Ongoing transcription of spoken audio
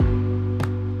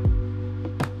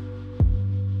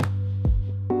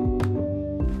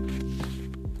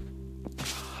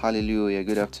Hallelujah.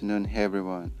 Good afternoon,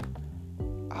 everyone.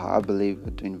 I believe we're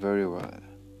doing very well.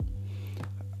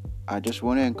 I just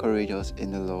want to encourage us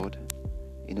in the Lord,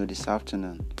 this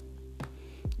afternoon.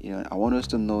 I want us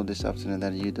to know this afternoon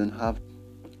that you don't have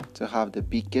to have the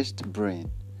biggest brain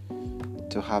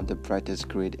to have the brightest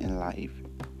grade in life.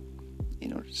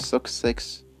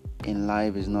 Success in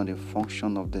life is not a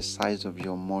function of the size of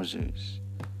your muscles.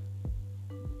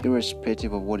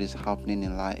 Irrespective of what is happening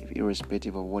in life,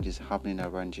 irrespective of what is happening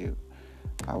around you,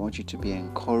 I want you to be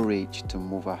encouraged to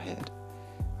move ahead.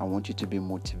 I want you to be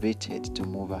motivated to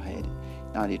move ahead.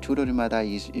 Now, the truth of the matter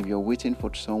is, if you're waiting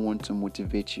for someone to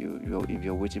motivate you, if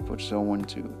you're waiting for someone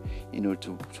to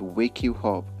wake you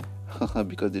up,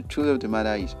 because the truth of the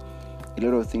matter is, a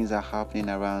lot of things are happening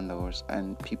around us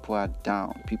and people are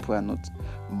down, people are not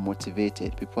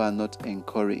motivated, people are not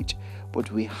encouraged.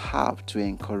 But we have to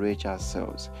encourage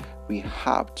ourselves. We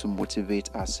have to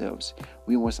motivate ourselves.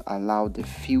 We must allow the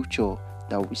future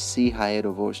that we see ahead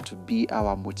of us to be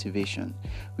our motivation.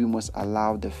 We must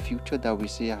allow the future that we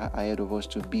see ahead of us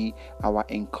to be our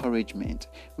encouragement.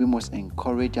 We must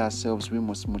encourage ourselves. We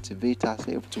must motivate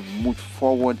ourselves to move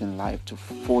forward in life, to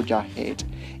forge ahead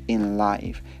in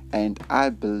life. And I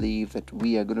believe that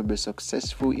we are going to be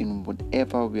successful in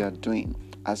whatever we are doing,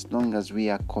 as long as we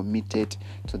are committed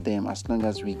to them, as long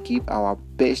as we give our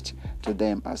best to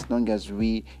them, as long as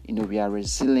we are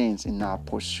resilient in our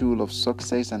pursuit of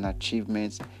success and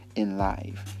achievements in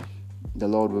life. The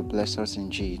Lord will bless us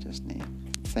in Jesus'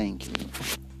 name. Thank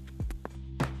you.